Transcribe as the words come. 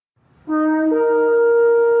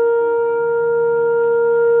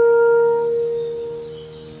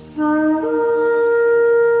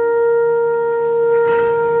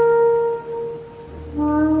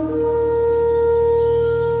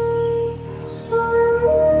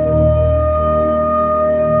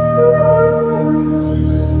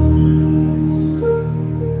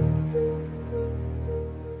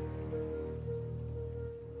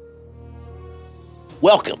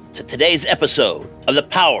Welcome to today's episode of The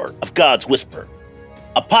Power of God's Whisper,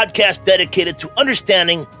 a podcast dedicated to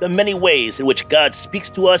understanding the many ways in which God speaks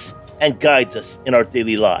to us and guides us in our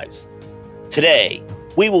daily lives. Today,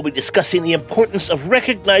 we will be discussing the importance of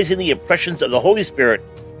recognizing the impressions of the Holy Spirit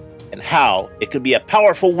and how it can be a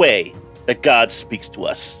powerful way that God speaks to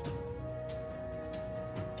us.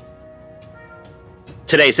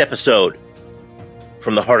 Today's episode,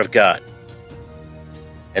 From the Heart of God,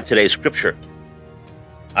 and today's scripture,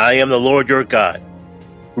 I am the Lord your God,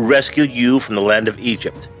 who rescued you from the land of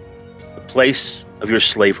Egypt, the place of your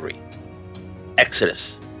slavery.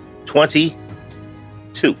 Exodus 22.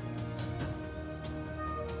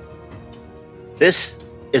 This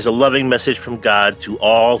is a loving message from God to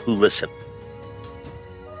all who listen.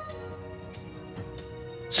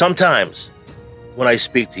 Sometimes, when I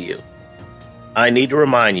speak to you, I need to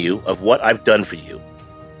remind you of what I've done for you.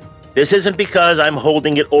 This isn't because I'm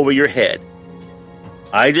holding it over your head.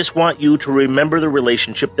 I just want you to remember the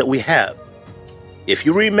relationship that we have. If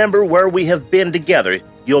you remember where we have been together,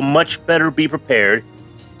 you'll much better be prepared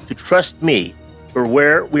to trust me for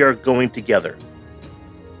where we are going together.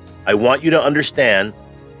 I want you to understand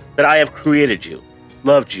that I have created you,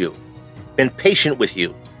 loved you, been patient with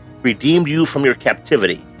you, redeemed you from your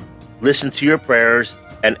captivity, listened to your prayers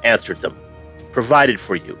and answered them, provided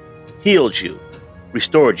for you, healed you,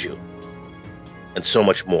 restored you, and so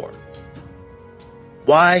much more.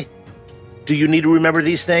 Why do you need to remember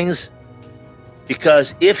these things?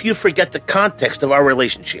 Because if you forget the context of our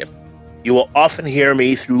relationship, you will often hear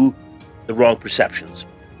me through the wrong perceptions.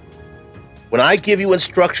 When I give you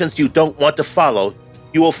instructions you don't want to follow,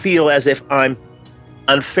 you will feel as if I'm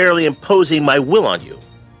unfairly imposing my will on you.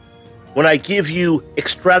 When I give you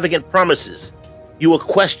extravagant promises, you will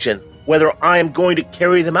question whether I am going to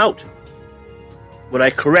carry them out. When I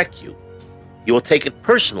correct you, you will take it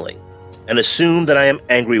personally and assume that I am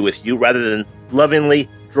angry with you rather than lovingly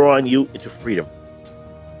drawing you into freedom.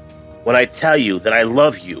 When I tell you that I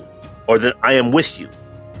love you or that I am with you,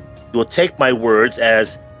 you will take my words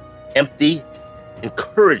as empty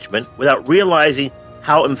encouragement without realizing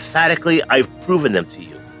how emphatically I've proven them to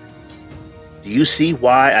you. Do you see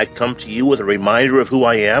why I come to you with a reminder of who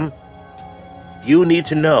I am? You need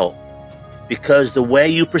to know, because the way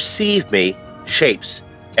you perceive me shapes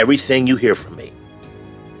everything you hear from me.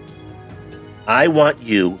 I want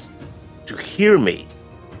you to hear me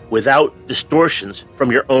without distortions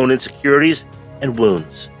from your own insecurities and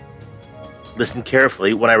wounds. Listen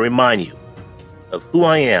carefully when I remind you of who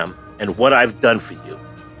I am and what I've done for you.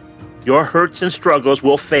 Your hurts and struggles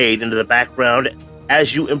will fade into the background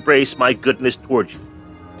as you embrace my goodness towards you.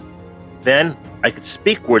 Then I could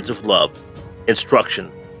speak words of love,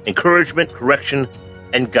 instruction, encouragement, correction,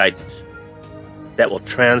 and guidance that will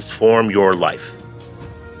transform your life.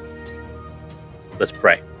 Let's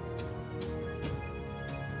pray.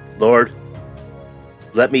 Lord,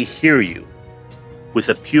 let me hear you with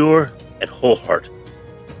a pure and whole heart.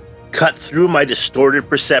 Cut through my distorted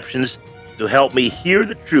perceptions to help me hear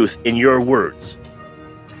the truth in your words.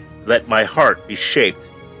 Let my heart be shaped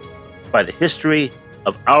by the history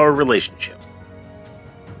of our relationship.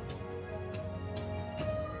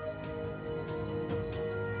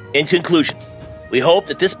 In conclusion, we hope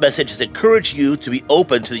that this message has encouraged you to be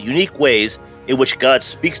open to the unique ways in which God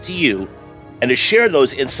speaks to you and to share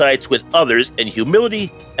those insights with others in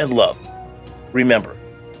humility and love. Remember,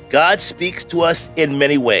 God speaks to us in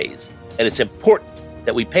many ways, and it's important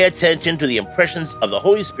that we pay attention to the impressions of the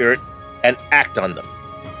Holy Spirit and act on them.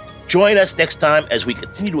 Join us next time as we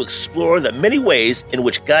continue to explore the many ways in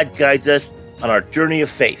which God guides us on our journey of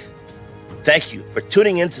faith. Thank you for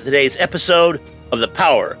tuning in to today's episode of The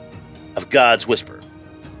Power of God's Whisper.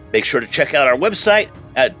 Make sure to check out our website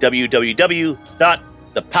at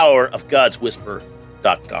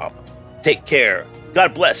www.thepowerofgodswhisper.com. Take care,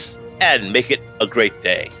 God bless, and make it a great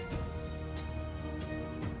day.